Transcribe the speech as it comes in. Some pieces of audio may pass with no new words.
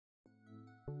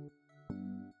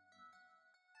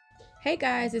Hey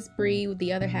guys, it's Bree with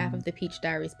the other half of the Peach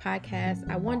Diaries podcast.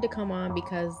 I wanted to come on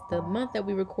because the month that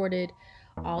we recorded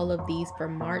all of these for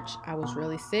March, I was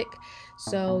really sick.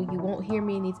 So you won't hear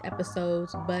me in these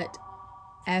episodes, but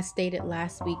as stated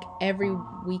last week, every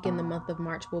week in the month of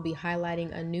March, we'll be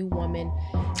highlighting a new woman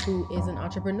who is an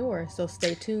entrepreneur. So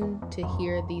stay tuned to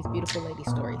hear these beautiful lady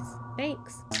stories.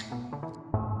 Thanks.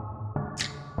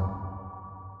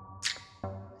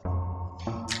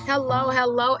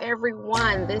 Hello,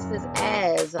 everyone. This is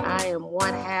Az. I am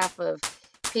one half of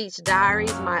Peach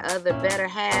Diaries. My other better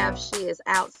half, she is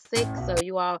out sick, so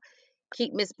you all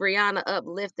keep Miss Brianna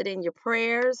uplifted in your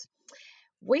prayers.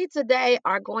 We today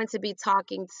are going to be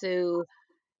talking to.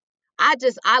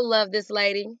 I love this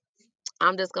lady.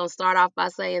 I'm just gonna start off by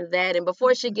saying that, and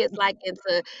before she gets like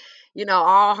into,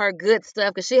 all her good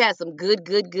stuff, because she has some good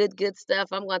stuff.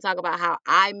 I'm gonna talk about how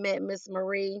I met Miss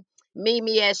Marie.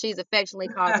 Mimi, as she's affectionately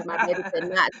called, because my baby could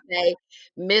not say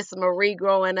Miss Marie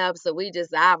growing up, so she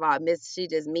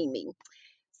just Mimi.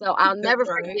 So I'll never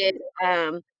Right. forget.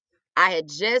 I had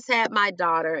just had my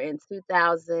daughter in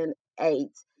 2008,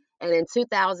 and in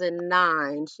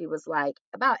 2009 she was like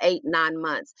about 8, 9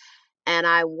 months, and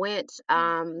I went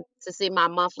to see my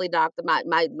monthly doctor, my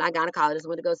gynecologist.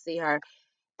 Went to go see her,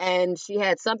 and she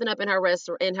had something up in her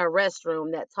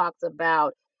restroom that talked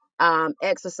about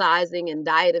exercising and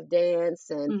diet of dance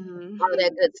and Hmm. all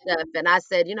that good stuff. And I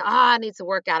said, I need to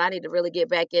work out. I need to really get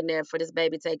back in there for this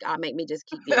baby take. Make me just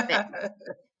keep being fat.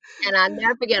 And I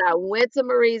never forget. I went to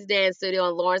Marie's dance studio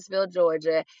in Lawrenceville,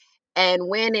 Georgia, and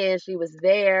went in. She was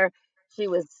there. She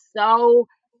was so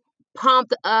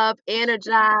pumped up,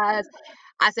 energized.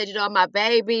 I said, my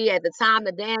baby at the time,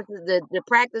 the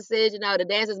practices, the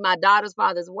dances, my daughter's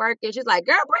father's working. She's like,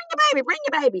 girl, bring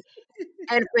your baby.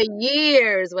 And for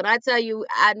years, when I tell you,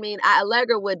 I mean,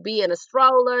 Allegra would be in a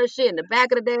stroller, she in the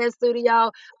back of the dance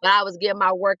studio, but I was getting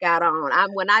my workout on.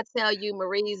 When I tell you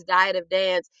Marie's diet of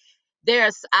dance,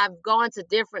 I've gone to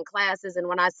different classes, and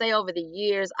when I say over the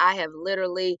years, I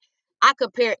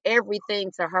compare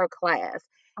everything to her class.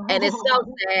 And it's so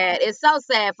Oh, sad. It's so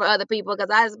sad for other people because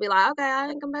I just be like, okay, I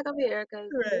didn't come back up here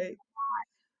because this is right.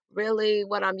 really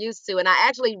what I'm used to. And I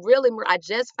actually I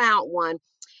just found one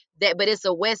but it's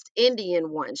a West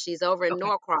Indian one. She's over in Okay.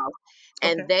 Norcross,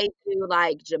 and Okay. they do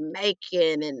like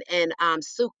Jamaican and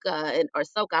soca or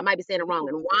soca. I might be saying it wrong,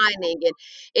 and whining,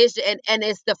 and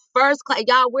it's the first class.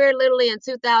 Y'all, we're literally in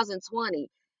 2020.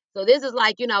 So this is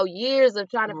like, years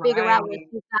of trying to figure out when Right.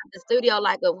 she's out the studio,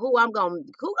 like of who gonna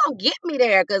get me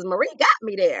there, because Marie got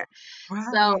me there.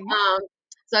 So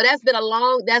Right.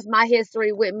 that's my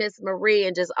history with Miss Marie,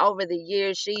 and just over the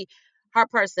years, her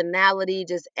personality,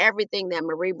 just everything that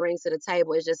Marie brings to the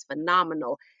table is just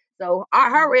phenomenal. So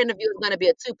her interview is going to be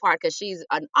a two-part because she's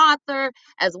an author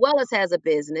as well as has a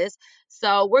business.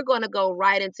 So we're going to go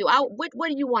right into what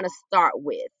do you want to start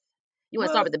with? You want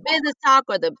to start Well, with the business talk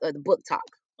or the book talk?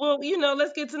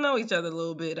 let's get to know each other a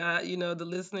little bit. The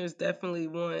listeners definitely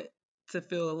want to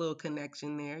feel a little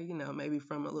connection there, maybe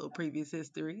from a little previous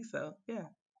history. So, yeah.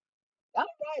 All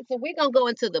right, so we're gonna go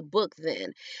into the book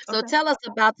then. So Okay. tell us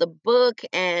about the book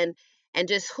and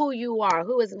just who you are.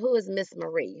 Who is Miss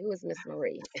Marie? Who is Miss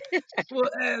Marie? Well,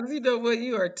 as you know what,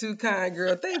 you are too kind,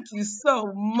 girl. Thank you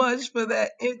so much for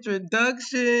that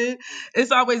introduction.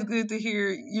 It's always good to hear,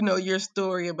 your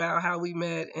story about how we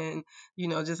met and,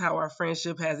 just how our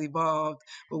friendship has evolved.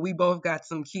 But we both got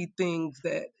some key things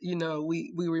that,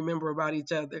 we remember about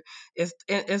each other.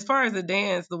 As far as the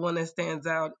dance, the one that stands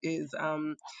out is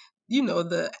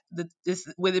the this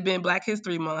with it being Black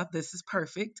History Month, this is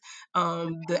perfect.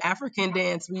 The African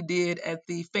dance we did at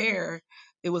the fair,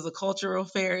 it was a cultural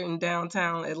fair in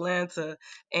downtown Atlanta,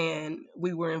 and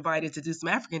we were invited to do some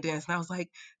African dance. And I was like,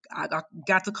 I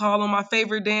got to call on my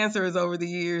favorite dancers over the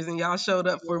years, and y'all showed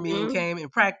up for me and Mhm. came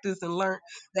and practiced and learned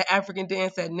the African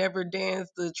dance. Had never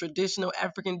danced the traditional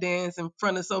African dance in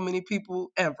front of so many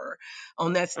people ever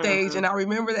on that stage. Mhm. And I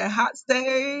remember that hot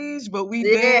stage, but we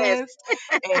Yes. danced,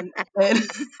 and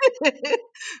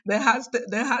that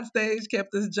hot stage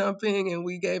kept us jumping, and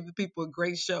we gave the people a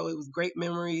great show. It was great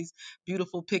memories,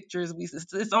 beautiful pictures.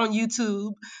 It's on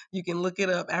YouTube. You can look it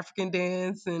up. African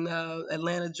Dance in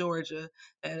Atlanta, Georgia,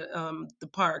 at the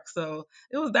park. So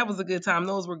that was a good time.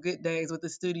 Those were good days with the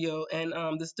studio, and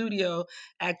the studio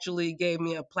actually gave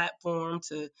me a platform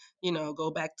to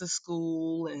go back to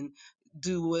school and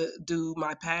do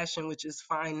my passion, which is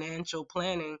financial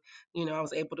planning. I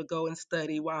was able to go and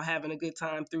study while having a good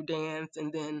time through dance,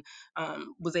 and then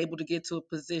was able to get to a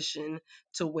position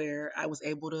to where I was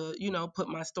able to, put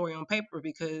my story on paper,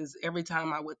 because every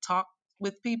time I would talk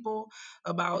with people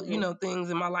about, Mhm. things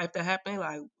in my life that happened,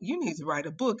 like, you need to write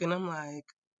a book. And I'm like,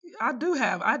 I do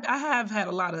have. I have had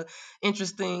a lot of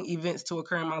interesting events to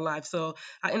occur in my life. So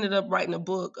I ended up writing a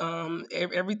book.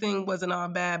 Everything wasn't all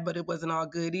bad, but it wasn't all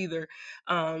good either.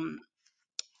 Um,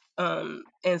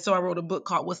 and so I wrote a book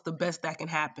called "What's the Best That Can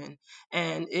Happen,"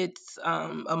 and it's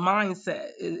a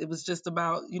mindset. It was just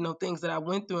about things that I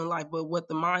went through in life, but what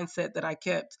the mindset that I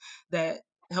kept that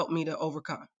helped me to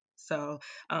overcome. So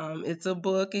it's a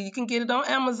book, and you can get it on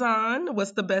Amazon.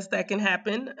 "What's the Best That Can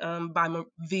Happen" by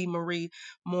V. Marie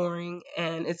Mooring,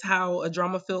 and it's how a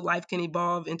drama-filled life can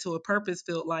evolve into a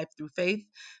purpose-filled life through faith,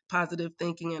 positive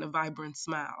thinking, and a vibrant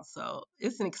smile. So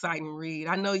it's an exciting read.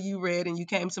 I know you read and you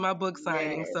came to my book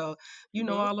signing, Yes. so you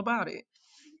know Hmm. all about it.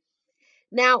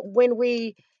 Now, when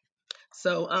we,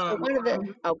 So so one of the,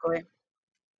 mhm. oh, go ahead.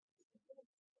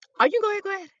 Oh, you go ahead,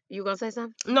 go ahead. You gonna say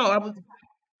something? No, I was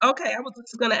okay. I was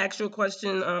just going to ask you a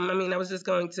question. I mean, I was just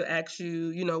going to ask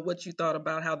you, what you thought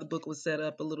about how the book was set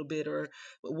up a little bit, or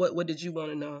what did you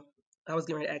want to know? I was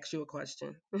going to ask you a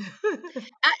question.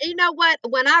 You know what?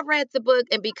 When I read the book,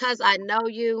 and because I know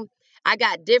you, I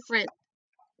got different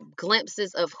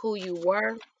glimpses of who you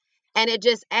were, and it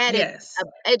just added. Yes.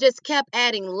 It just kept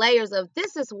adding layers of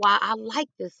this is why I like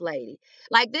this lady.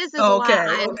 Like this is why Okay.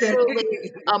 I am Okay. truly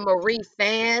a Marie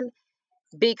fan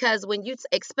because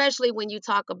especially when you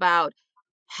talk about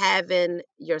having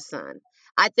your son.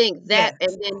 I think that, and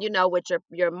Yes. then with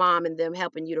your mom and them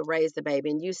helping you to raise the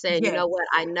baby, and you saying, you know Yes. what,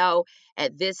 I know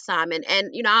at this time, and I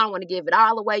don't want to give it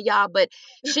all away, y'all, but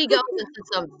she goes into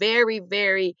some very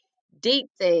very deep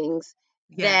things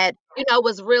Yeah. that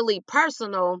was really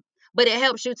personal. But it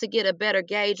helps you to get a better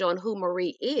gauge on who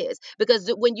Marie is because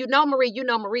when Marie,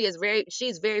 Marie is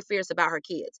she's very fierce about her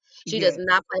kids. She does Yes.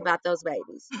 not play about those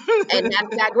babies. And now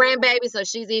we got grandbabies, so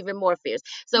she's even more fierce.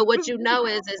 So what you know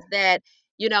is that,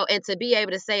 and to be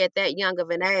able to say at that young of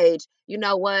an age, you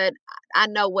know what, I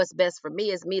know what's best for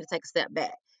me is me to take a step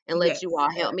back and let Yes. you all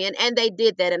help me. And they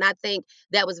did that. And I think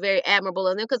that was very admirable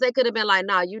of them because they could have been like,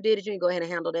 nah, you did it, you can go ahead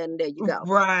and handle that, and there you go.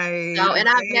 Right. So, and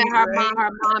I've met Right. her mom. Right. Her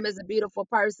mom is a beautiful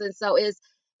person. So it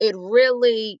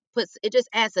really it just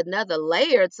adds another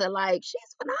layer to like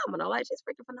she's phenomenal. Like she's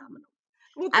freaking phenomenal.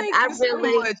 Well, I thank I you so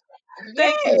really much.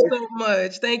 Thank you yes. so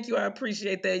much. Thank you. I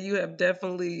appreciate that. You have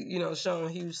definitely, shown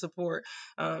huge support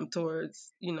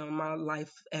towards, my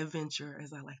life adventure,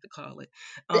 as I like to call it.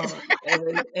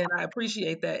 And I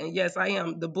appreciate that. And yes, I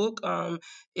am. The book,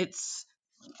 it's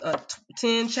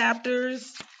 10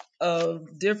 chapters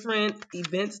of different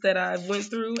events that I went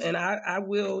through, and I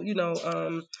will,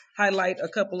 highlight a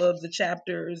couple of the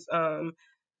chapters.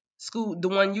 School, the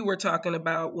one you were talking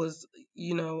about was,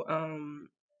 you know,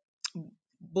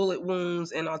 bullet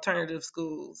wounds in alternative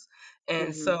schools.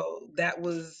 And Hmm. so that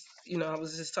was, I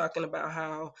was just talking about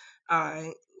how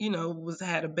I, was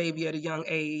had a baby at a young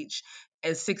age,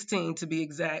 at 16 to be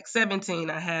exact. 17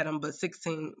 I had him, but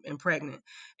 16 and pregnant.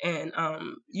 And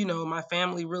my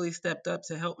family really stepped up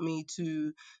to help me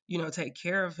to, take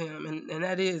care of him. And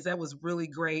that was really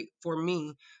great for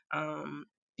me. Um,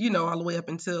 all the way up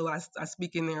until I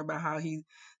speak in there about how he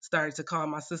started to call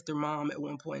my sister mom at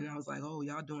one point, and I was like, "Oh,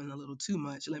 y'all doing a little too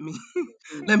much. Let me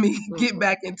let me get Hmm.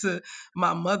 back into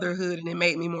my motherhood." And it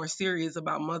made me more serious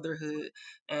about motherhood,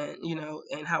 and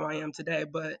and how I am today.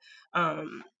 But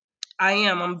um,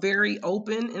 I'm very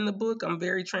open in the book. I'm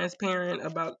very transparent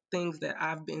about things that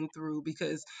I've been through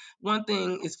because one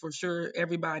thing is for sure,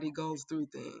 everybody goes through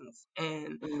things.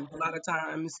 And a lot Hmm. of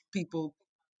times people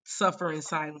suffer in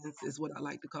silence is what I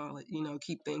like to call it.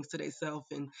 Keep things to themselves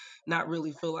and not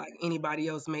really feel like anybody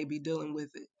else may be dealing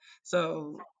with it.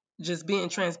 So just being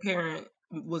transparent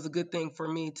was a good thing for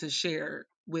me to share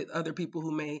with other people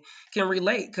who may can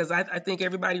relate because I think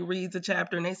everybody reads a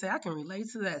chapter and they say I can relate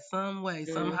to that some way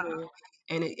somehow, Hmm.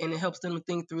 and it helps them to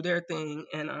think through their thing,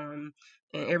 and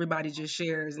everybody just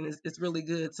shares, and it's really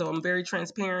good. So I'm very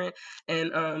transparent,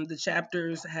 and the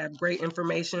chapters have great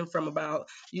information from about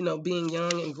being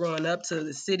young and growing up to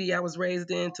the city I was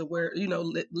raised in to where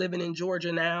living in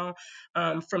Georgia now,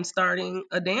 from starting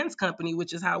a dance company,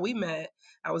 which is how we met.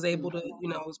 I was able to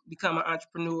Hmm. become an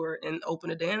entrepreneur and open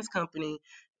a dance company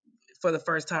for the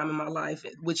first time in my life,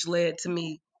 which led to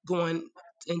me going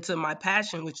into my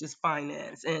passion, which is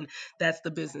finance. And that's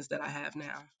the business that I have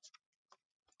now.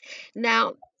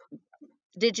 Now,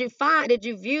 did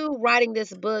you view writing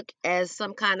this book as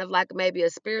some kind of like maybe a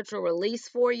spiritual release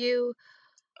for you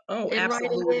Oh, in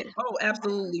writing it? absolutely. Oh,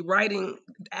 absolutely. Writing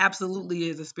absolutely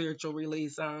is a spiritual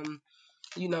release.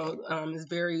 It's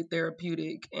very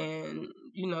therapeutic, and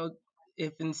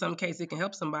if in some case it can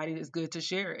help somebody, it's good to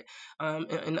share it.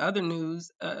 In other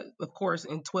news, of course,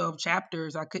 in 12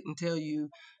 chapters, I couldn't tell you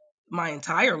my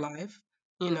entire life,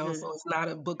 Hmm. so it's not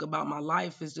a book about my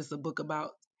life, it's just a book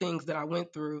about things that I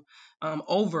went through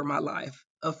over my life.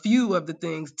 A few of the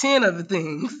things, 10 of the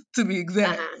things to be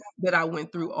exact, Uh-huh. that I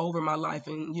went through over my life,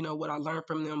 and what I learned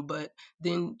from them. But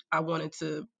then I wanted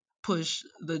to push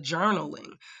the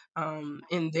journaling.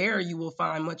 In there, you will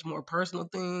find much more personal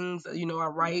things. I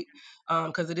write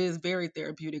because it is very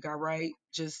therapeutic. I write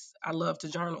just, I love to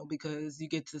journal because you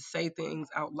get to say things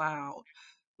out loud,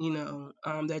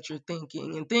 that you're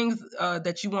thinking, and things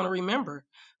that you want to remember.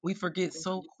 We forget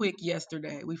so quick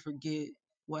yesterday. We forget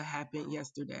what happened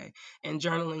yesterday. And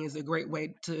journaling is a great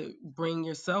way to bring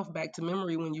yourself back to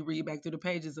memory when you read back through the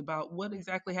pages about what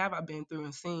exactly have I been through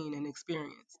and seen and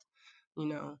experienced,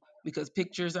 because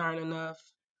pictures aren't enough.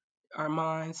 Our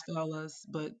minds fail us,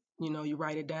 but you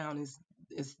write it down, is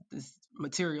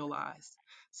materialized.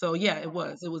 So yeah, it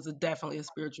was definitely a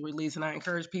spiritual release, and I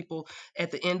encourage people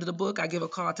at the end of the book, I give a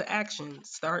call to action: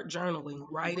 start journaling,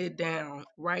 write it down,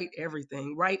 write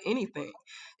everything, write anything.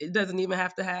 It doesn't even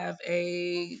have to have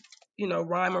a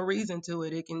rhyme or reason to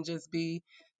it. It can just be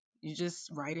you just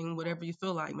writing whatever you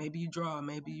feel like. Maybe you draw,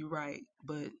 maybe you write,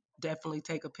 but definitely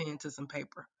take a pen to some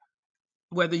paper,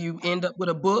 whether you end up with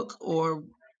a book or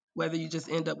whether you just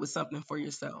end up with something for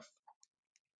yourself.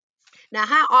 Now,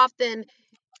 how often,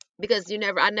 because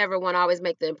I never want to always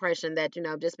make the impression that,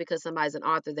 just because somebody's an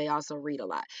author, they also read a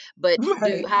lot. But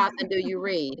Right. how often do you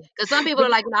read? Because some people are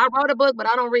like, I wrote a book, but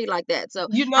I don't read like that. So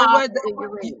You know how what? often do you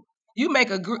You, read? you make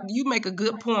a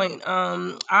good point.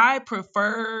 I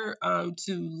prefer to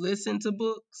listen to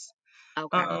books,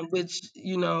 Okay. which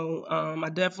I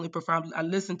definitely prefer. I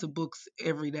listen to books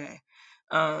every day.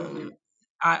 Hmm. Um,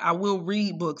 I will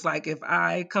read books. Like if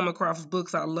I come across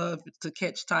books, I love to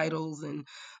catch titles and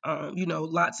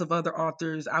lots of other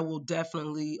authors. I will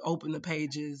definitely open the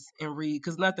pages and read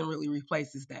because nothing really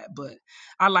replaces that. But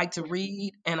I like to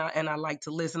read and I like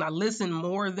to listen. I listen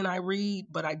more than I read,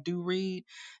 but I do read,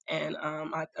 and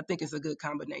I think it's a good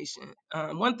combination.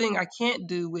 One thing I can't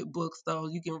do with books though,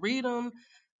 you can read them,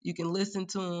 you can listen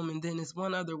to them, and then it's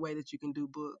one other way that you can do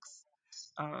books.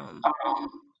 Um,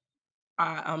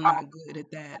 I'm not good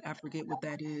at that. I forget what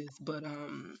that is, but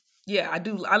yeah, I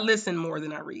do. I listen more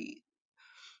than I read,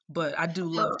 but I do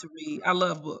love So to read. I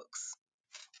love books.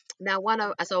 now,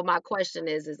 so my question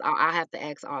is I have to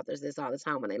ask authors this all the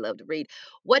time when they love to read.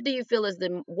 What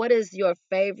is your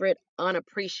favorite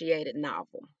unappreciated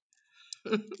novel?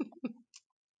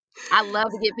 I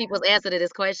love to get people's answer to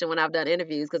this question when I've done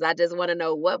interviews because I just want to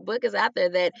know what book is out there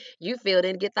that you feel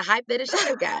didn't get the hype that it should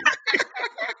have got.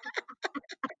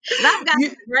 And I've got You,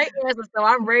 some great answers, so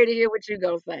I'm ready to hear what you're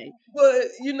gonna say. but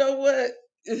you know what?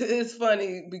 It's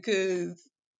funny because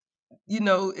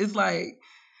it's like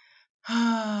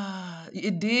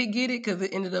it did get it because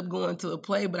it ended up going to a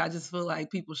play, but I just feel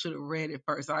like people should have read it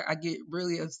first. I get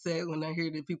really upset when I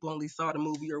hear that people only saw the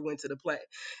movie or went to the play,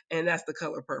 and that's The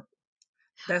Color Purple.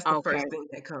 That's the Okay, first thing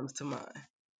that comes to mind.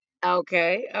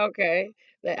 okay.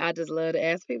 I just love to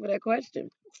ask people that question.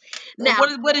 And Now,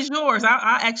 what is yours?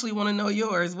 I actually want to know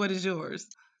yours. What is yours?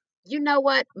 you know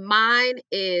what? Mine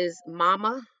is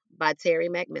Mama by Terry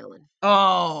McMillan.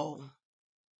 Oh,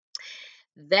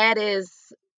 That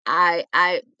is, I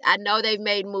know they've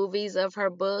made movies of her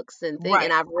books and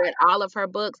right. I've read all of her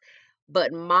books,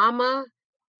 but Mama,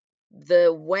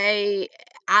 the way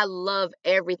I love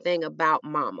everything about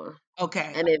Mama.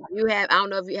 Okay. And if you have, I don't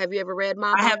know if you have you ever read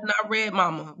I Mama? have not read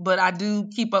Mama, but I do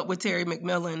keep up with Terry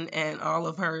McMillan and all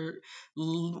of her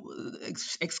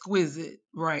exquisite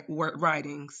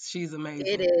writings. She's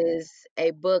It amazing. is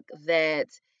a book that,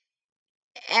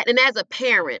 and as a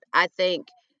parent, I think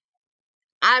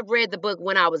I read the book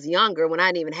when I was younger, when I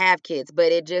didn't even have kids,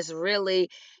 but it just really,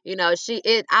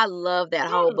 I love that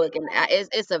whole book, and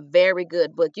it's a very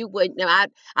good book. You would, I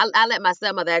let my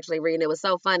stepmother actually read it. It was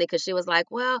so funny because she was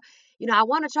like, "Well, I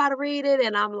want to try to read it,"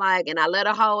 and I'm like, and I let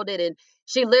her hold it, and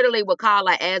she literally would call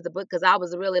like as the book because I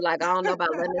was really like, I don't know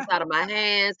about letting this out of my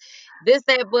hands.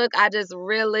 That book, I just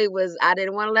really was, I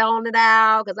didn't want to loan it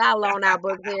out because I loan out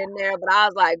books here and there, but I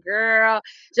was like, girl,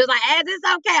 she was like, "As it's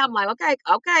okay." I'm like, okay,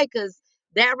 because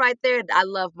that right there, I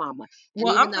love Mama, and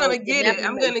Well, even I'm though gonna it get it. never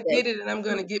I'm makes gonna sense, get it, and I'm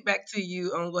gonna get back to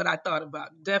you on what I thought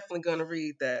about. Definitely gonna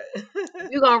read that.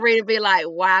 you're gonna read and be like,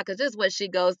 wow, because just what she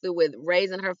goes through with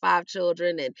raising her 5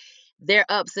 children and their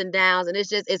ups and downs, and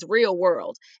it's real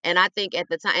world. And I think at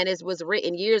the time, and it was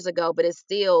written years ago, but it's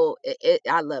still,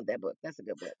 I love that book. That's a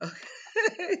good book.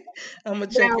 Okay. I'm gonna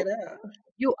check Now it out.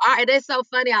 you are, and it's so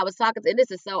funny. I was talking to, and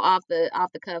this is so off the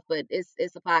cuff, but it's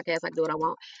a podcast. I can do what I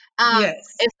want. Yes.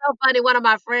 It's so funny. One of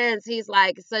my friends, he's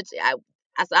like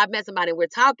I met somebody and we're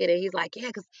talking, and he's like, yeah,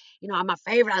 because I'm my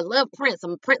favorite. I love Prince.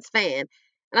 I'm a Prince fan.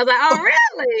 And I was like, oh,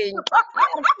 really? I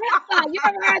got a Prince song. You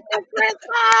ever heard this Prince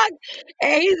song?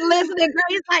 And he's listening. Girl,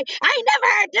 he's like, I ain't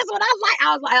never heard this one.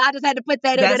 I just had to put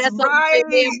that in there. That's That's something between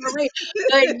me right. and Marie.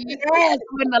 But yes,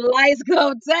 when the lights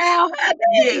go down,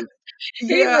 Yeah, honey,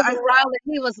 he yeah. was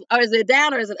rolling. Or is it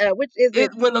down or is it, which is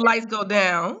it? It when the lights go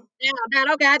down. Down,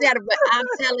 down. Okay, I got it. But I'm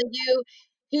telling you,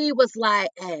 he was like,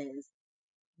 as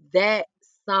that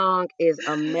song is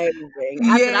amazing.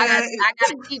 I said, Yeah, I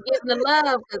gotta keep getting the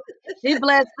love because he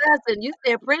blessed us. And you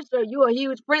said Prince, so you a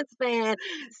huge Prince fan.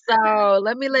 So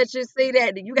let me let you see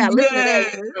that. You gotta listen to that. You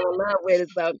yeah. fell in love with it.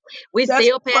 So we That's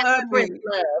still passing the Prince funny.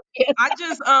 love. I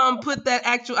just I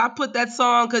put that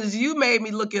song because you made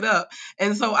me look it up,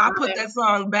 and so I put Okay. that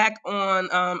song back on.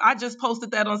 I just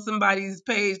posted that on somebody's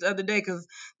page the other day because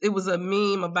it was a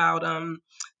meme about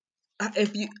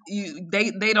if you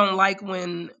they don't like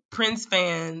when Prince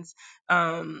fans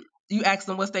you ask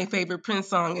them what's their favorite Prince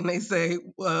song and they say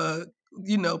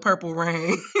Purple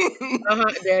Rain.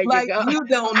 There you Like go. you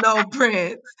don't know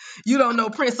Prince. You don't know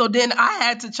Prince. So then I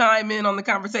had to chime in on the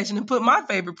conversation and put my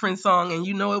favorite Prince song, and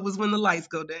it was When the Lights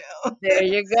Go Down. There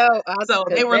you go. So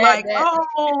Because they were like,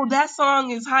 "Oh, that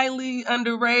song is highly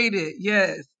underrated."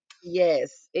 Yes,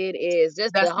 yes, it is.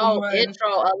 Just that's the the whole one. intro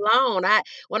alone.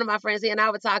 One of my friends, he and I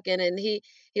were talking, and he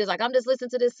was like, "I'm just listening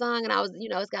to this song," and I was,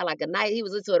 it's got like a night. He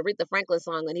was listening to a Aretha Franklin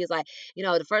song, and he was like,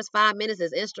 the first 5 minutes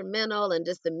is instrumental and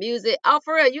just the music. Oh,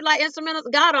 for real, you like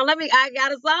instrumentals? God, I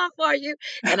got a song for you,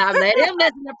 and I made him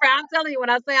listen to. I'm telling you, when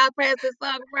I say I pass this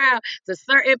song around to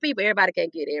certain people, everybody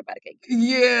can't get it. Everybody can't get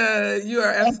Yeah, you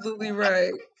are absolutely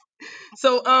right.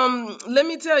 So, let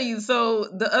me tell you. So,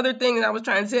 the other thing that I was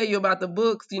trying to tell you about the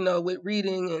books, with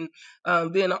reading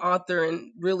and being an author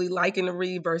and really liking to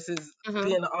read versus it.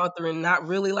 being an author and not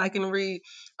really liking to read.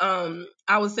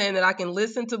 I was saying that I can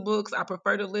listen to books. I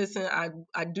prefer to listen.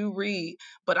 I do read,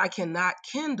 but I cannot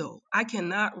Kindle. I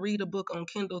cannot read a book on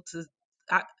Kindle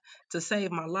I, to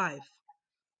save my life.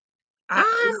 Um,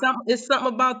 It's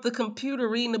something about the computer,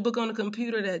 reading a book on the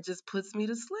computer that just puts me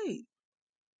to sleep.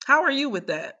 How are you with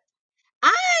that?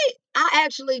 I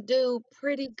actually do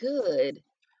pretty good.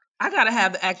 I gotta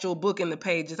have the actual book in the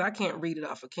pages. I can't read it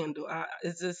off of Kindle.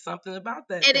 It's just something about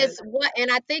that. And That it's what,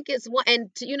 and I think it's what, and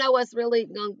you know what's really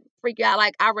gonna freak you out?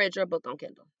 Like I read your book on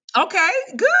Kindle, okay,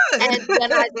 and good.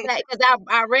 when I say, because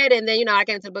I read it, and then I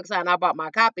came to the book side and I bought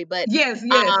my copy, but Yes,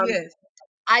 yes, um, yes.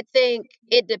 I think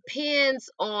it depends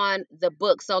on the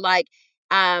book. So like,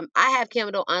 I have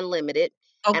Kindle Unlimited,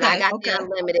 and I Okay, got the okay,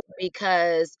 Unlimited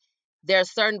because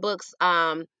there's certain books,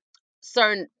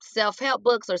 certain self-help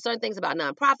books or certain things about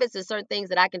nonprofits and certain things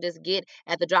that I can just get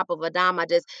at the drop of a dime.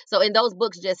 So in those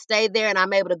books just stay there and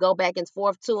I'm able to go back and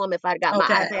forth to them. If I got my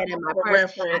okay. iPad in my For purse,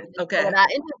 I reference. can just pull Okay. it out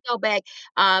and just go back.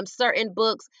 Certain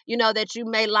books, that you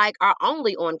may like are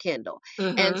only on Kindle.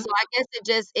 And Mm-hmm. so I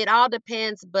guess it all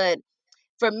depends, but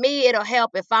for me, it'll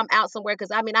help if I'm out somewhere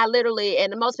because I mean, I literally,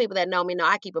 and most people that know me know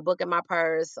I keep a book in my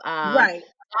purse. Right.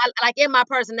 Like in my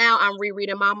purse now, I'm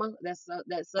rereading Mama. That's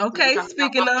something we can Okay. talk about.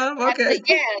 Speaking of, okay. Actually,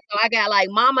 yeah. So I got like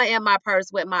Mama in my purse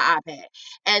with my iPad,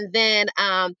 and then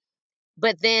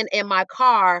but then in my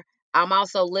car, I'm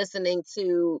also listening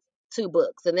to two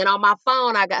books, and then on my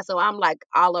phone, so I'm like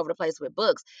all over the place with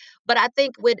books. But I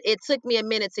think it took me a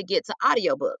minute to get to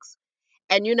audiobooks.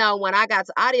 And when I got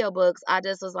to audiobooks, I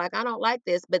just was like, I don't like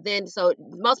this. But then, so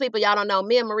most people, y'all don't know,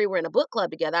 me and Marie were in a book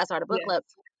club together. I started a book Yes. club.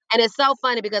 And it's so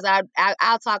funny because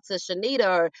I'll talk to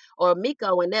Shanita or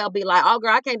Miko and they'll be like, oh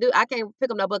girl, I can't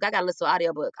pick up no book. I gotta listen to an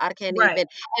audiobook. I can't Right. even,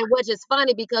 and which is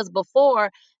funny because before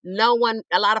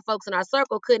a lot of folks in our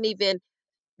circle couldn't even,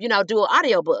 do an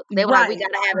audiobook. They were like, we Right.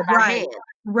 gotta have it by Right. hand.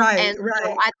 Right. And so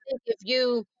Right. I think if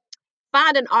you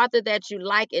find an author that you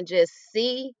like and just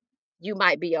see, you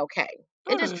might be okay.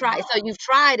 And just try it. Hmm. So you've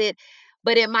tried it,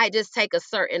 but it might just take a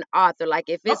certain author. Like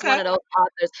if it's one Okay. of those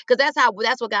authors, because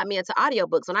that's what got me into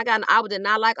audiobooks. I did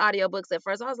not like audiobooks at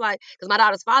first. I was like, because my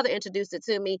daughter's father introduced it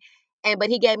to me, but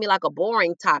he gave me like a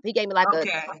boring top.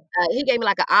 Okay. He gave me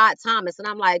like an odd Thomas, and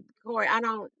I'm like, Corey, I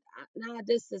don't. No,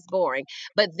 this is boring.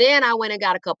 But then I went and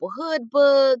got a couple hood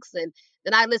books, and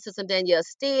then I listened to some Danielle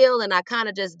Steele, and I kind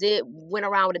of just went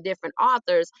around with the different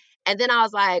authors. And then I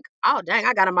was like, oh, dang,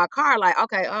 I got in my car. Like,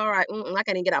 okay, all right, I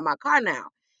can't even get out my car now.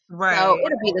 So Right.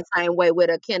 it'll be the same way with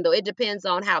a Kindle. It depends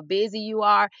on how busy you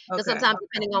are. Because Okay. sometimes,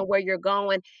 depending on where you're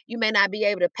going, you may not be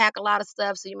able to pack a lot of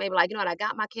stuff. So you may be like, you know what, I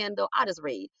got my Kindle. I'll just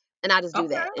read. And I'll just do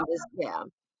that. Okay. And just, yeah.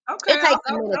 Okay. It takes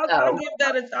a minute I'll though. give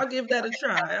that a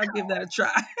try. I'll give that a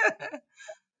try.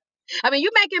 I mean,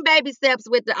 you're making baby steps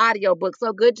with the audiobook,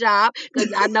 so good job.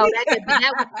 Because I know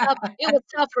that was tough. It was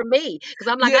tough for me because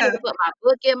I'm like, I need Yeah. to put my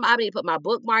book in, I need to put my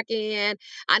bookmark in,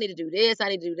 I need to do this, I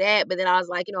need to do that. But then I was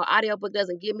like, audiobook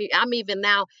doesn't give me. I'm even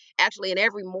now actually, and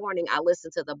every morning I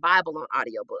listen to the Bible on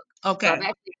audiobook. So I've Okay.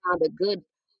 actually found a good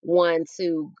one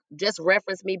to just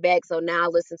reference me back. So now I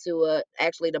listen to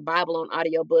actually the Bible on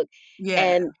audiobook,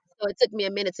 Yeah. and so it took me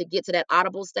a minute to get to that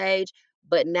audible stage,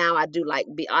 but now I do like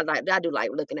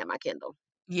looking at my Kindle.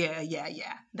 Yeah. Yeah.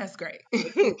 Yeah. That's great.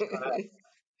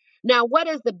 Now, what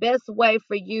is the best way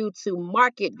for you to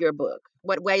market your book?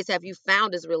 What ways have you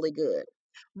found is really good?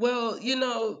 Well,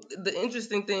 the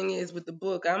interesting thing is with the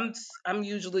book, I'm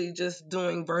usually just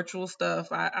doing virtual stuff.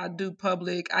 I do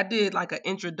public. I did like an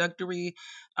introductory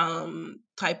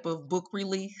type of book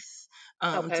release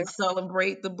Okay. to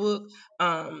celebrate the book.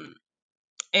 Um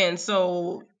and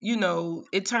so,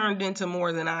 it turned into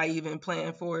more than I even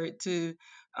planned for it to.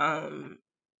 um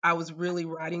I was really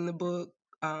writing the book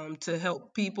to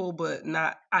help people, but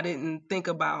not I didn't think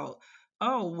about,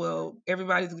 oh well,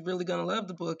 everybody's really going to love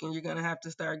the book and you're going to have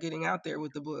to start getting out there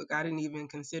with the book. I didn't even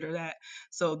consider that.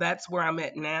 So that's where I'm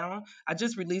at now. I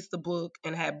just released the book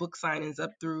and had book signings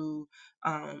up through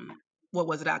what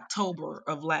was it, October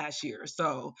of last year.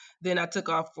 So then I took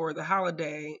off for the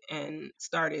holiday and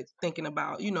started thinking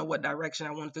about, what direction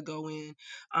I wanted to go in.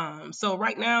 So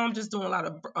right now I'm just doing a lot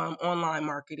of online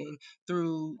marketing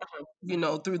through,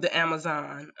 through the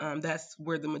Amazon. That's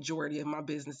where the majority of my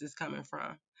business is coming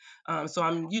from. So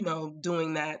I'm,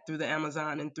 doing that through the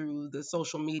Amazon and through the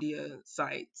social media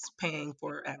sites, paying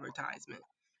for advertisement.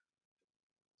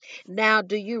 Now,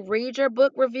 do you read your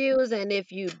book reviews? And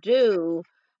if you do,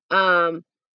 um,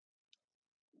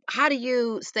 how do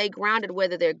you stay grounded,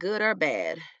 whether they're good or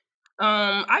bad?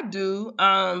 I do,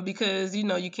 because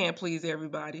you can't please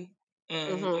everybody,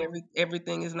 and Hmm.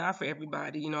 everything is not for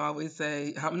everybody. I always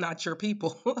say I'm not your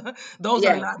people; those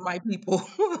are Yeah, not my people,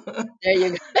 there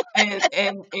you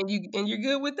go. and you're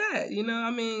good with that.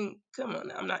 I mean, come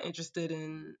on, I'm not interested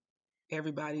in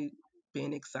everybody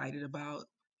being excited about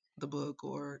the book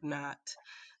or not.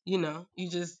 You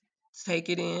just take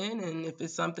it in, and if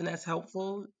it's something that's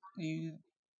helpful, you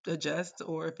adjust,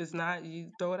 or if it's not,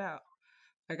 you throw it out.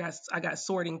 I got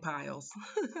sorting piles.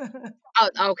 Oh,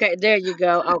 okay, there you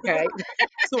go. Okay,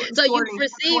 so you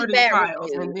receive Sorting bad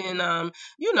piles, reviews. and then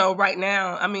right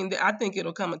now, I mean, I think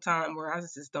it'll come a time where I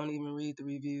just don't even read the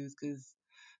reviews because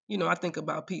I think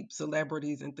about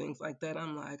celebrities and things like that.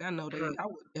 I'm like, I know Uh-huh. I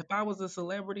would, if I was a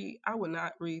celebrity, I would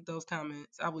not read those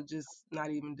comments. I would just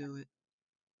not even do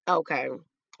Okay,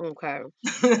 okay.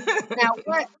 Now it.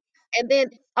 what? And then,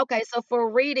 okay, so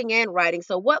for reading and writing,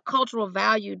 so what cultural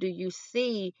value do you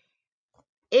see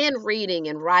in reading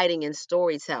and writing and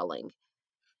storytelling?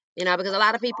 Because a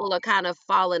lot of people are kind of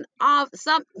falling off.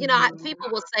 Mhm. People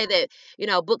will say that,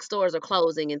 bookstores are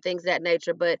closing and things of that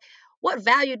nature, but what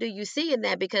value do you see in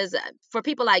that? Because for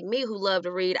people like me who love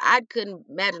to read, I couldn't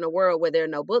imagine a world where there are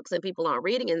no books and people aren't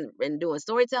reading and doing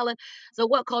storytelling. So,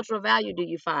 what cultural value do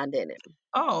you find in it?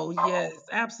 Oh, yes,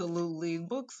 absolutely.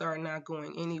 Books are not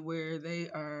going anywhere. They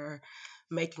are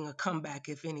making a comeback,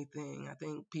 if anything. I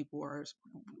think people are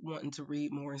wanting to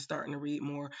read more and starting to read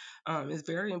more. It's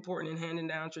very important in handing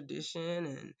down tradition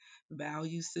and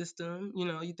value system.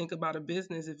 You think about a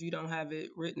business, if you don't have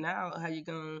it written out, how you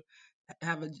going to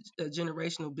have a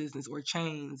generational business or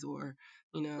chains or,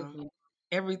 you know, Hmm.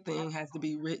 everything has to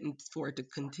be written for it to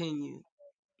continue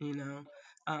you know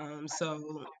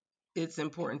so it's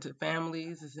important to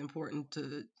families, it's important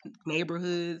to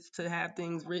neighborhoods to have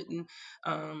things written.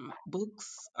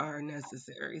 Books are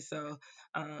necessary, so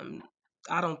um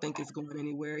I don't think it's going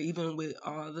anywhere, even with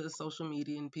all the social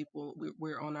media and people,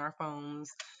 we're on our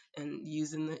phones and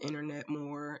using the internet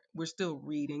more. We're still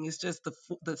reading. It's just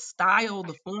the style,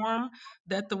 the form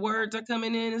that the words are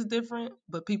coming in is different,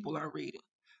 but people are reading.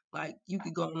 Like, you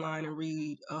could go online and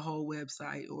read a whole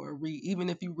website, or read, even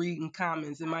if you read in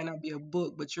comments, it might not be a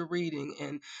book, but you're reading,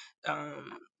 and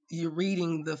you're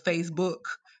reading the Facebook.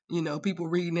 People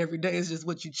reading every day. It's just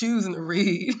what you're choosing to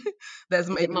read that's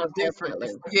Yeah, making a most definitely.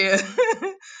 difference. Yeah,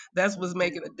 that's what's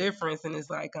making a difference. And it's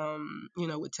like,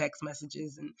 with text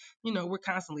messages, and we're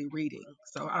constantly reading.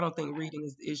 So I don't think reading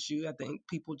is the issue. I think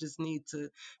people just need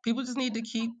to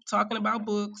keep talking about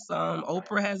books.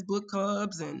 Oprah has book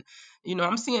clubs, and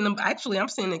I'm seeing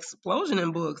an explosion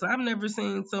in books. I've never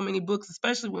seen so many books,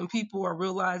 especially when people are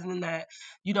realizing that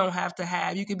you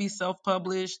could be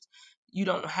self-published. You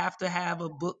don't have to have a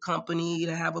book company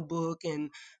to have a book.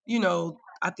 And,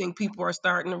 I think people are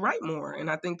starting to write more, and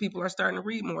I think people are starting to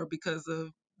read more because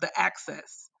of the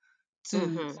access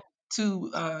to Hmm.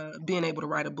 being able to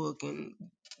write a book and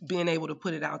being able to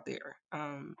put it out there.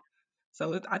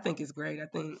 So I think it's great. I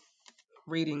think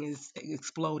reading is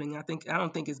exploding. I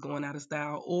don't think it's going out of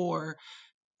style or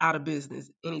out of business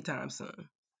anytime soon.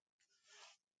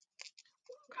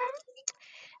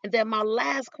 And then my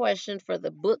last question for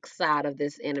the book side of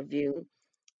this interview,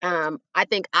 I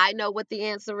think I know what the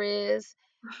answer is,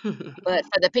 but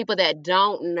for the people that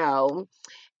don't know,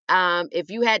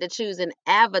 if you had to choose an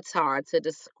avatar to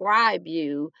describe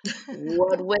you,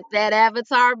 what would that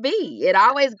avatar be? It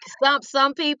always stumps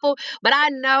some people, but I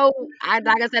know, I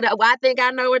like I said, well, I think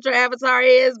I know what your avatar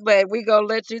is, but we gonna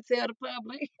let you tell the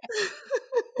public.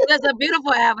 It's a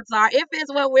beautiful avatar, if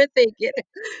it's what we're thinking.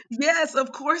 Yes,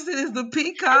 of course it is the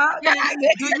peacock. Yeah,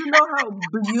 Do you know how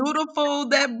beautiful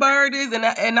that bird is?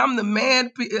 And I'm the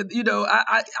man.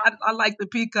 I like the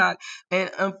peacock,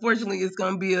 and unfortunately, it's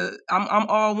gonna be I'm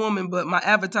all woman, but my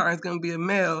avatar is gonna be a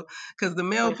male because the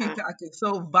male uh-huh, peacock is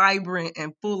so vibrant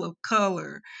and full of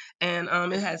color, and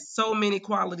it has so many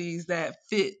qualities that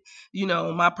fit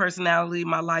my personality,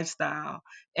 my lifestyle,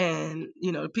 and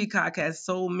the peacock has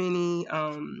so many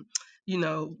you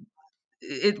know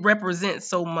it represents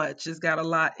so much. It's got a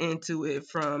lot into it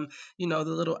from, the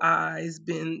little eyes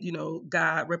being,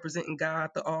 God representing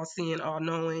God, the all seeing, all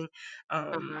knowing,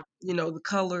 uh-huh. the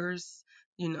colors,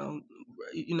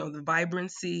 the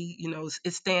vibrancy,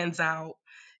 it stands out.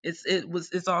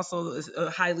 It's also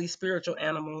a highly spiritual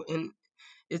animal, and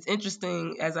it's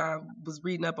interesting as I was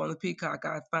reading up on the peacock,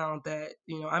 I found that,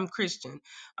 I'm Christian.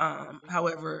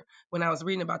 However, when I was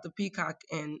reading about the peacock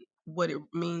and what it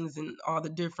means in all the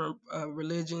different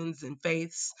religions and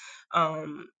faiths,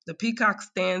 the peacock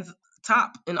stands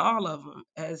top in all of them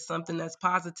as something that's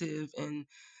positive and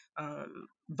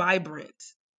vibrant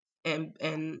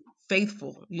and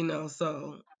faithful,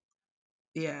 so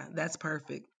yeah, that's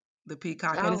perfect. The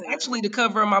peacock. And it's Oh, actually the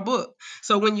cover of my book.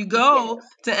 So when you go yes.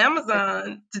 to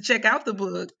Amazon to check out the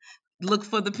book, look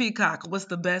for the peacock. What's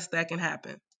the best that can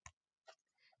happen?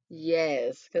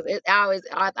 Yes, because I always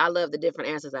I love the different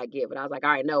answers I get, but I was like, I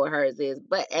already know what hers is.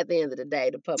 But at the end of the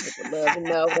day, the public would love to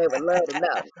know. They would love to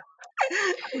know.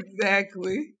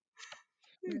 Exactly.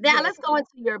 Now let's Exactly. go into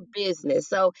your business.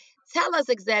 So tell us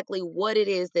exactly what it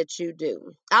is that you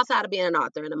do outside of being an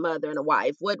author and a mother and a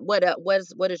wife. What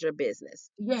is your business?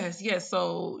 Yes, yes.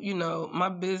 So, my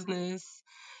business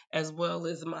as well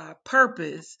as my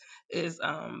purpose is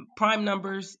Prime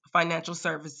Numbers Financial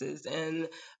Services. And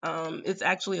it's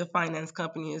actually a finance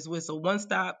company as well. It's a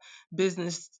one-stop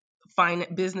business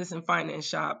business and finance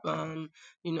shop.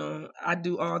 I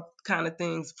do all kind of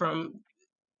things from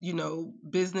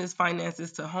business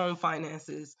finances to home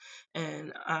finances.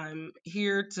 And I'm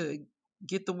here to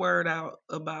get the word out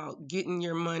about getting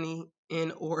your money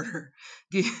in order,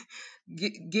 get,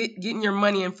 getting your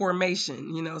money in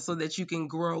formation, so that you can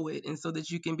grow it and so that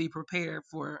you can be prepared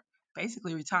for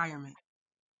basically retirement.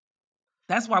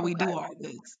 That's why we do Okay. all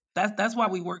this. That's why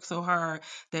we work so hard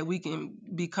that we can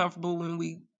be comfortable when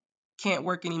we can't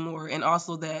work anymore, and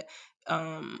also that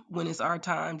when it's our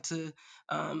time to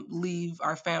leave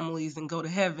our families and go to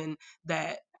heaven,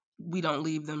 that we don't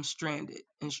leave them stranded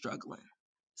and struggling.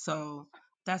 So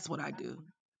that's what I do.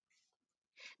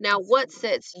 Now, what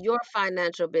sets your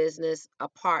financial business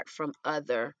apart from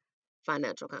other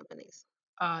financial companies?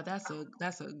 That's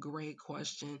a great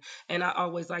question, and I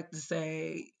always like to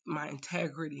say my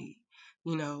integrity.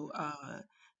 You know,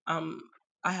 um,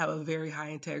 I have a very high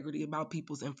integrity about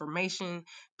people's information,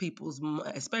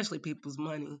 especially people's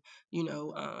money.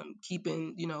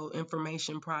 Keeping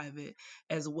information private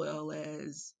as well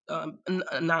as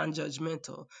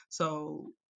non-judgmental.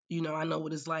 So. I know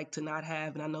what it's like to not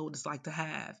have, and I know what it's like to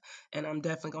have, and I'm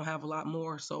definitely gonna have a lot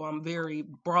more. So I'm very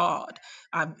broad.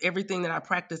 Everything that I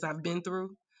practice, I've been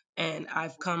through, and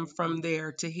I've come from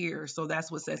there to here. So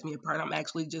that's what sets me apart. I'm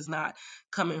actually just not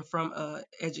coming from a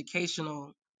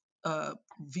educational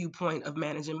viewpoint of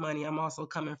managing money. I'm also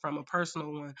coming from a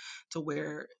personal one to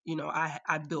where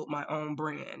I built my own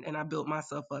brand and I built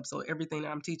myself up. So everything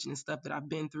that I'm teaching is stuff that I've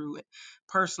been through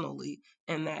personally,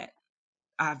 and that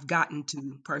I've gotten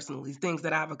to personally, things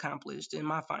that I've accomplished in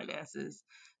my finances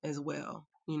as well.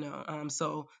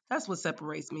 So that's what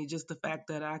separates me, just the fact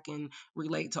that I can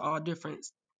relate to all different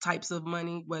types of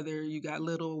money, whether you got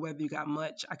little, whether you got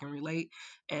much, I can relate.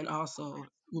 And also,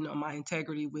 my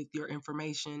integrity with your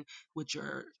information, with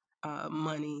your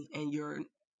money and your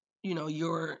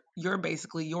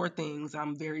basically your things.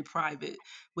 I'm very private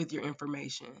with your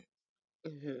information.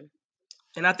 Hmm.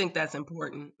 And I think that's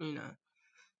important.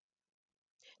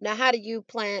 Now, how do you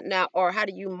plan now, or how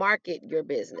do you market your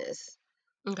business?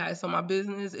 Okay, so my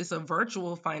business is a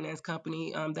virtual finance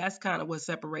company. That's kind of what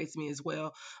separates me as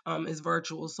well. Is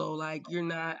virtual. So like you're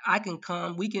not I can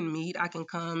come, we can meet, I can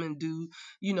come and do,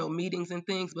 meetings and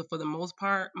things, but for the most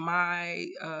part, my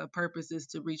purpose is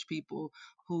to reach people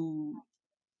who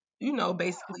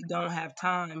basically don't have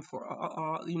time for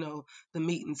all, the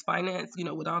meetings. Finance,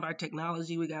 with all our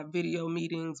technology, we got video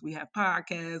meetings, we have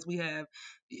podcasts, we have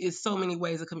it's so many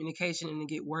ways of communication and to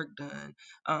get work done.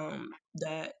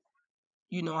 That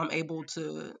I'm able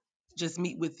to just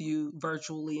meet with you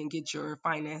virtually and get your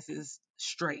finances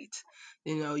straight.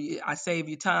 I save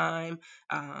you time,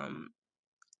 um,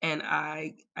 and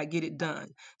I get it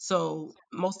done. So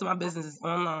most of my business is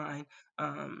online.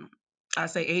 Um, I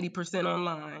say 80%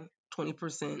 online,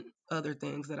 20% other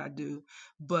things that I do,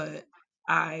 but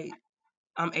I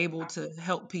I'm able to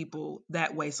help people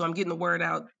that way. So I'm getting the word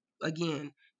out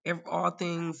again, all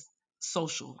things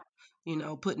social,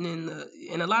 putting in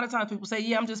and a lot of times people say,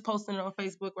 yeah, I'm just posting it on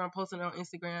Facebook or I'm posting it on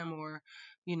Instagram or,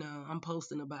 I'm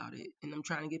posting about it and I'm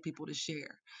trying to get people to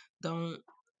share. Don't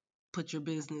put your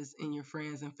business in your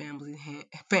friends and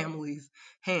families'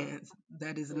 hands.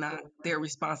 That is not Mhm. their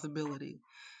responsibility.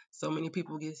 So many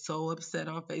people get so upset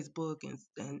on Facebook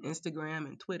and Instagram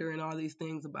and Twitter and all these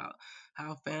things about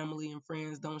how family and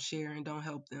friends don't share and don't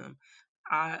help them.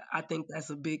 I think that's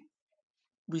a big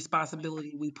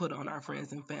responsibility we put on our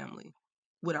friends and family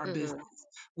with our Mhm. business.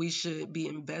 We should be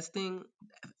investing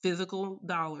physical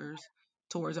dollars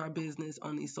towards our business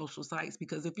on these social sites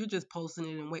because if you're just posting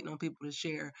it and waiting on people to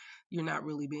share, you're not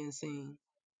really being seen.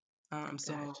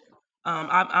 So Gotcha.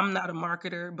 I'm not a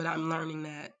marketer, but I'm learning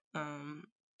that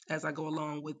as I go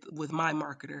along with my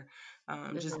marketer,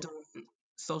 just Mhm. doing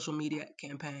social media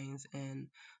campaigns and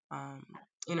um,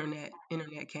 internet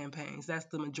campaigns. That's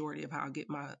the majority of how I get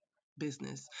my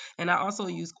business. And I also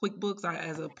use QuickBooks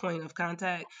as a point of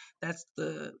contact. That's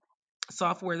the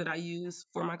software that I use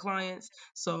for my clients.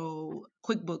 So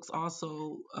QuickBooks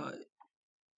also,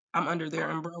 I'm under their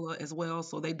umbrella as well.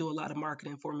 So they do a lot of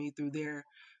marketing for me through their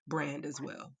brand as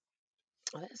well.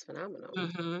 Oh, that's phenomenal.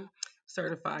 hmm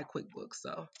Certified QuickBooks.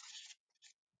 So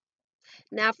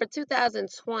Now, for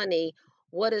 2020,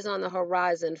 what is on the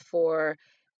horizon for?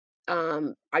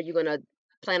 Are you gonna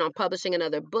plan on publishing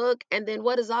another book? And then,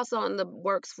 what is also on the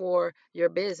works for your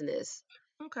business?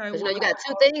 okay, Because well, you got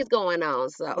two things going on.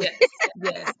 So. yes,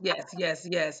 yes, yes, yes,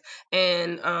 yes.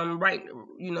 And right,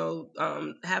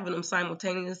 having them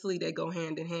simultaneously, they go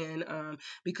hand in hand.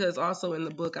 Because also in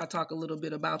the book I talk a little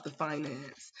bit about the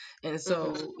finance. And Mhm.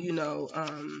 so,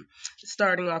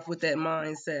 starting off with that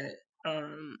mindset,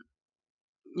 and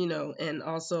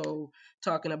also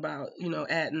talking about,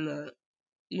 adding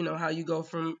how you go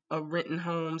from renting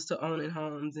homes to owning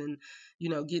homes and,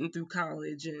 getting through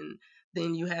college. And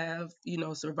then you have,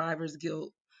 survivor's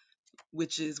guilt,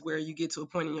 which is where you get to a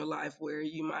point in your life where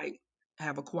you might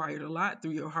have acquired a lot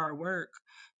through your hard work,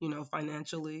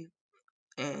 financially,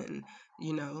 and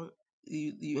you know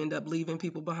you end up leaving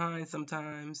people behind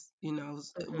sometimes,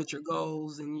 Mhm. with your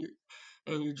goals and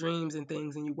your dreams and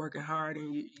things, and you're working hard,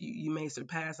 and you may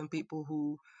surpass some people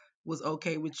who was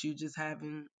okay with you just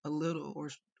having a little,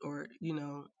 or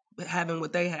having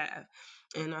what they have.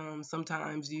 And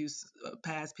sometimes you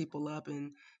pass people up,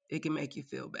 and it can make you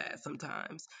feel bad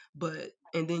sometimes,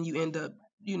 and then you end up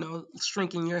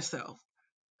shrinking yourself,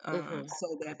 Mhm.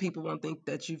 so that people won't think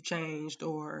that you've changed,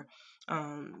 or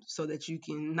so that you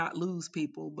can not lose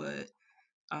people. But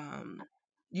um,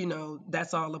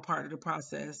 that's all a part of the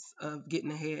process of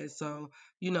getting ahead. So,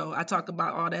 I talk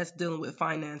about all that's dealing with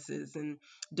finances and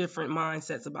different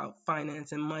mindsets about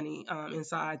finance and money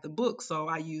inside the book. So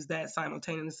I use that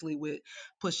simultaneously with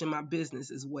pushing my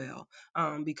business as well,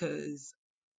 because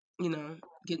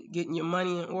getting your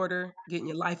money in order, getting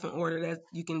your life in order, that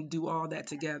you can do all that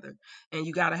together. And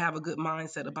you got to have a good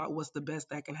mindset about what's the best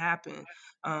that can happen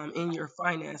in your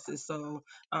finances. So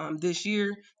this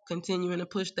year, continuing to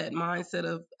push that mindset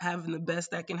of having the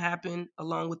best that can happen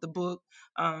along with the book.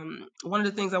 One of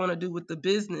the things I want to do with the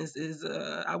business is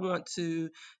I want to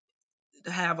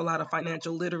have a lot of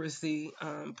financial literacy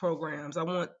programs. I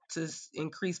want to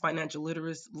increase financial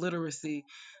literacy,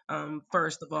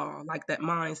 first of all, like that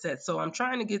mindset. So I'm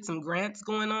trying to get some grants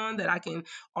going on that I can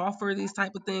offer these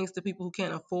type of things to people who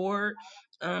can't afford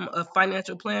a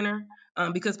financial planner,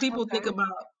 because people think Okay.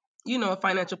 about a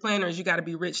financial planner is you got to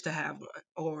be rich to have one,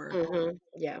 or Mhm.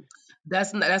 Yeah.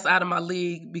 that's out of my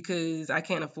league because I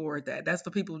can't afford that. That's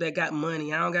for people that got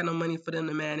money. I don't got no money for them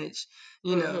to manage,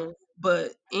 you know. Mhm.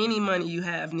 But any money you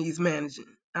have needs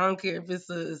managing. I don't care if it's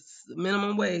a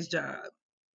minimum wage job.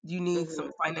 You need some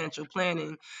Mhm. financial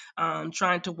planning.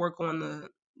 Trying to work on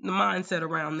the mindset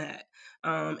around that,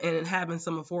 and having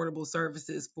some affordable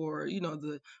services for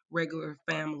the regular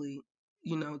family,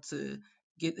 to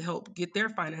help get their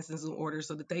finances in order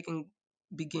so that they can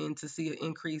begin to see an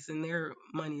increase in their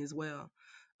money as well.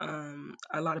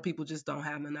 A lot of people just don't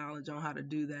have the knowledge on how to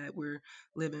do that. We're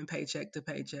living paycheck to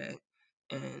paycheck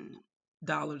and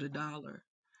dollar to dollar,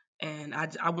 and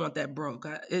I want that broke.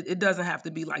 It doesn't have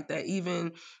to be like that.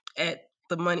 Even at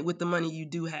the money with the money you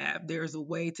do have, there's a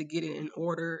way to get it in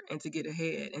order and to get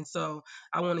ahead. And so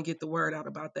I want to get the word out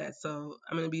about that. So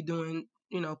I'm going to be doing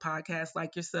podcasts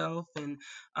like yourself, and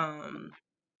um,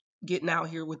 getting out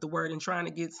here with the word and trying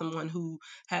to get someone who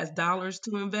has dollars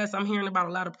to invest. I'm hearing about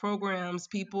a lot of programs,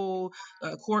 people,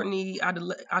 Courtney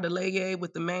Adeleye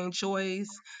with the main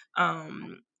choice,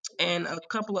 um, and a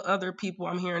couple of other people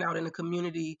I'm hearing out in the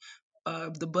community.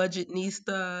 The Budget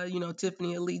Nista,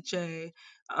 Tiffany Aliche.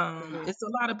 Hmm. It's a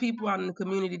lot of people out in the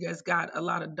community that's got a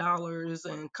lot of dollars,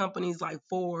 and companies like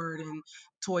Ford and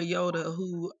Toyota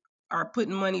who are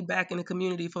putting money back in the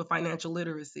community for financial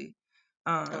literacy.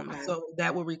 Okay. So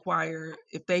that would require,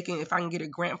 if I can get a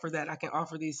grant for that, I can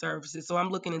offer these services. So I'm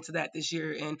looking into that this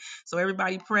year. And so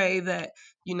everybody pray that,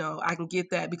 I can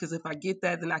get that, because if I get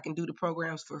that, then I can do the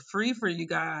programs for free for you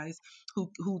guys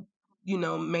who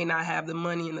may not have the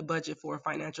money in the budget for a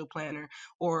financial planner,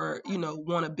 or,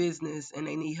 want a business and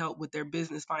they need help with their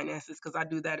business finances, because I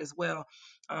do that as well.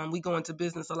 We go into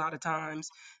business a lot of times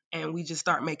and we just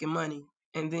start making money.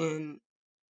 And then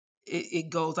it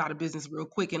goes out of business real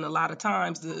quick. And a lot of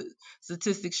times the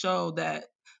statistics show that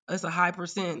it's a high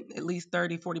percent, at least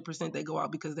 30-40%, they go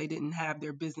out because they didn't have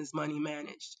their business money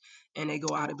managed, and they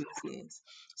go out Oh, of business.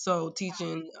 So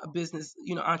teaching a business,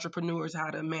 entrepreneurs how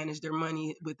to manage their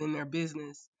money within their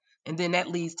business, and then that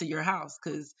leads to your house,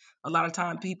 because a lot of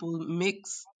time people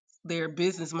mix their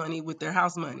business money with their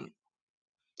house money,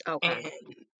 okay. and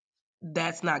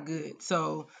that's not good.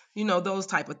 So, those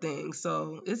type of things.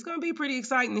 So it's gonna be pretty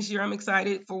exciting this year. I'm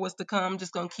excited for what's to come.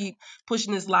 Just gonna keep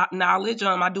pushing this lot knowledge.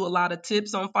 I do a lot of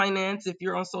tips on finance. If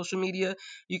you're on social media,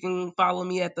 you can follow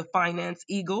me at the Finance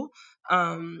Eagle.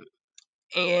 Um,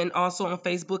 and also on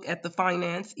Facebook at the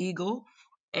Finance Eagle.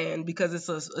 And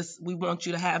because we want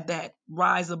you to have that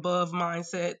rise above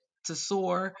mindset, to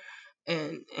soar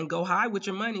and go high with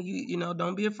your money.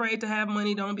 Don't be afraid to have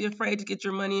money. Don't be afraid to get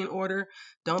your money in order.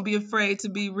 Don't be afraid to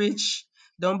be rich.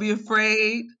 Don't be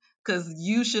afraid, because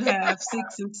you should have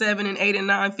 6 and 7 and 8 and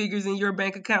 9 figures in your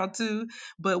bank account too.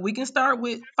 But we can start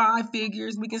with 5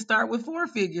 figures. We can start with 4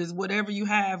 figures. Whatever you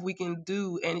have, we can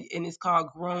do. And it's called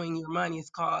growing your money. It's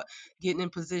called getting in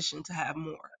position to have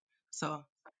more. So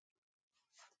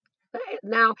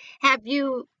Now, have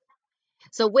you,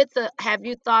 so with the, have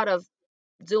you thought of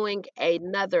doing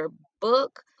another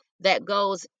book that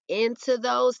goes into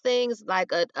those things,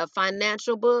 like a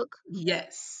financial book?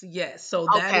 yes, yes. So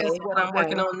that Okay, is what I'm okay,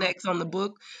 working on next on the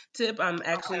book tip. I'm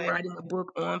actually okay, writing a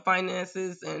book on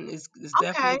finances, and it's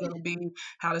definitely okay. going to be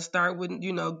how to start with,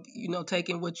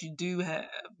 taking what you do have,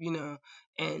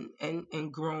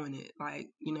 and growing it, like,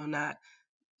 not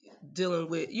dealing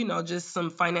with, just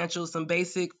some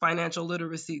basic financial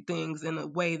literacy things in a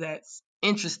way that's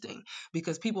interesting,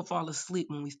 because people fall asleep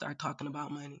when we start talking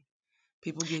about money.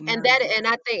 People get And that, nervous. and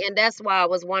I think, and that's why I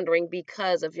was wondering,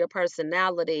 because of your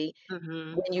personality,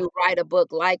 Hmm. when you write a book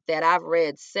like that. I've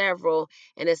read several,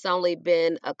 and it's only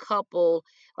been a couple.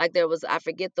 Like there was, I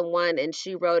forget the one, and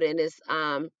she wrote in this,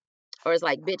 or it's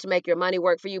like, "Bitch, make your money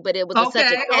work for you," but it was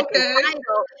such a Okay, catchy okay.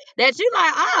 title that you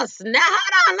like, oh snap,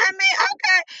 hold on, let me,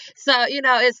 okay. So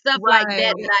it's stuff like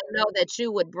that Right. that I know that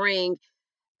you would bring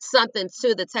something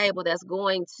to the table that's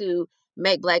going to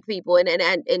make black people, and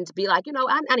to be like,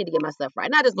 I need to get my stuff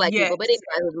right. Not just black people, but Yes.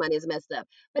 anybody whose money is messed up.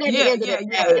 But at the Yeah, end of the yeah,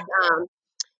 day, yeah.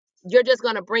 you're just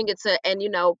going to bring it to, and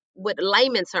with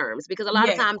layman terms, because a lot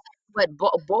of Yes. times what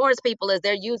bores people is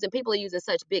people are using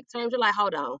such big terms. You're like,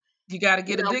 hold on, You got to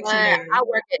you get a know what? I dictionary.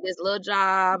 work at this little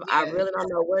job. I Yes. really don't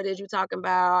know what it is you're talking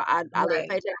about. I live Right.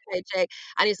 paycheck to paycheck.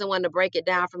 I need someone to break it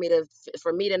down for me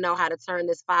to know how to turn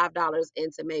this $5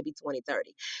 into maybe 20,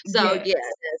 30. So Yes. yeah,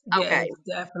 Yes, okay.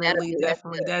 definitely, That's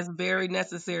definitely. good. That's very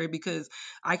necessary, because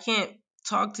I can't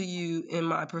talk to you in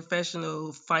my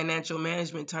professional financial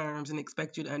management terms and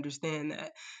expect you to understand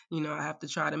that. I have to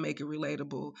try to make it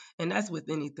relatable. And that's with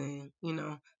anything.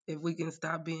 If we can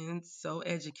stop being so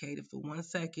educated for 1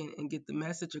 second and get the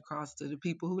message across to the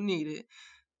people who need it,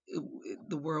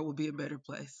 the world will be a better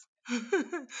place.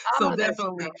 So Oh, that's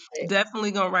definitely, right.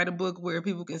 definitely gonna write a book where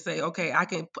people can say, okay, I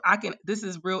can. This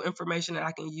is real information that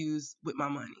I can use with my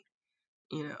money.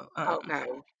 You know, um,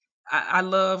 Okay. I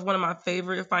love, one of my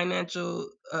favorite financial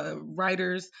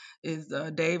writers is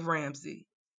Dave Ramsey.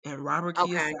 and Robert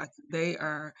Okay. Kiyosaki. They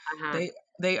are Uh-huh.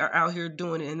 they are out here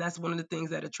doing it, and that's one of the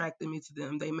things that attracted me to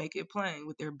them. They make it plain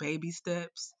with their baby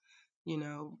steps. You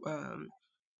know,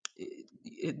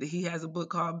 he has a book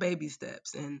called Baby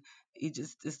Steps, and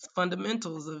it's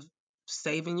fundamentals of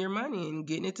saving your money and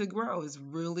getting it to grow. It's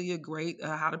really a great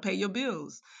how to pay your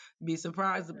bills. Be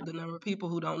surprised at the number of people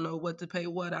who don't know what to pay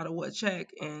what out of what check,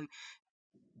 and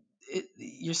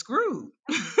you're screwed.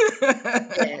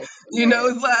 Yes, It's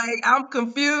yes. like I'm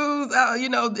confused.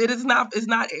 It's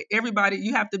not everybody.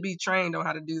 You have to be trained on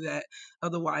how to do that.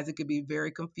 Otherwise, it could be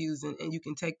very confusing, and you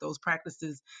can take those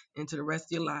practices into the rest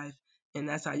of your life, and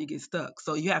that's how you get stuck.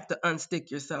 So you have to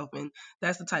unstick yourself, and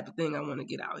that's the type of thing I want to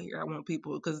get out here. I want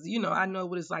people because I know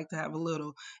what it's like to have a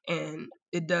little, and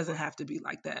it doesn't have to be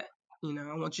like that.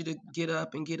 I want you to get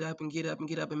up and get up and get up and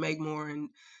get up and make more and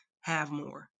have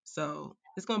more. So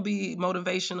it's gonna be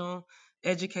motivational,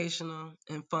 educational,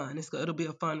 and fun. It'll be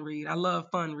a fun read. I love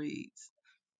fun reads,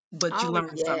 but you Oh,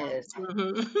 learn something. yes.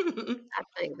 I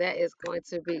think that is going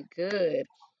to be good.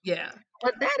 Yeah.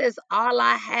 But that is all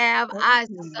I have. Thank I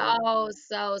you.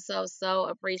 so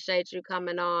appreciate you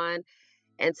coming on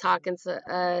and talking to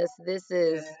us. This Yeah,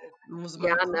 is, it was my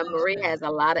y'all know Marie pleasure. has a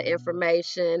lot of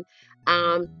information.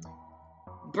 Um,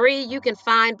 Bree, you can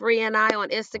find Bree and I on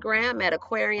Instagram at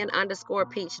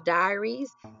Aquarian_Peach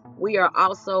Diaries. We are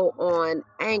also on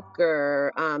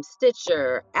Anchor,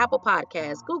 Stitcher, Apple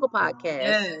Podcasts, Google Podcasts,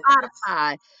 Yes.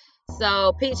 Spotify.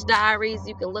 So Peach Diaries,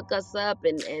 you can look us up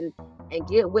and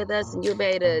get with us, and you'll be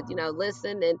able to,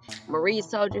 listen. And Marie's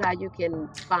told you how you can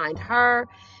find her.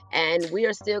 And we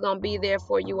are still gonna be there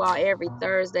for you all every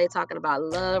Thursday, talking about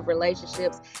love,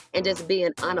 relationships, and just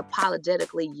being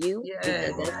unapologetically you, because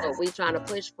Yes. that's what we're trying to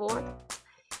push for.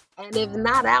 And if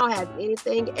not, I don't have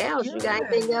anything else. You got Yeah.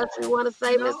 anything else you want to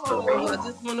say, Miss No, Marie? I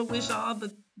just want to wish all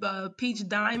the Peach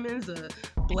Diamonds a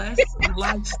blessed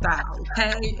lifestyle,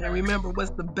 okay? And remember,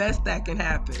 what's the best that can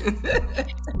happen?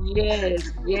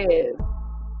 Yes, yes.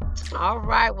 All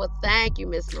right. Well, thank you,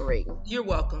 Miss Marie. You're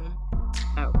welcome.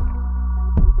 All right.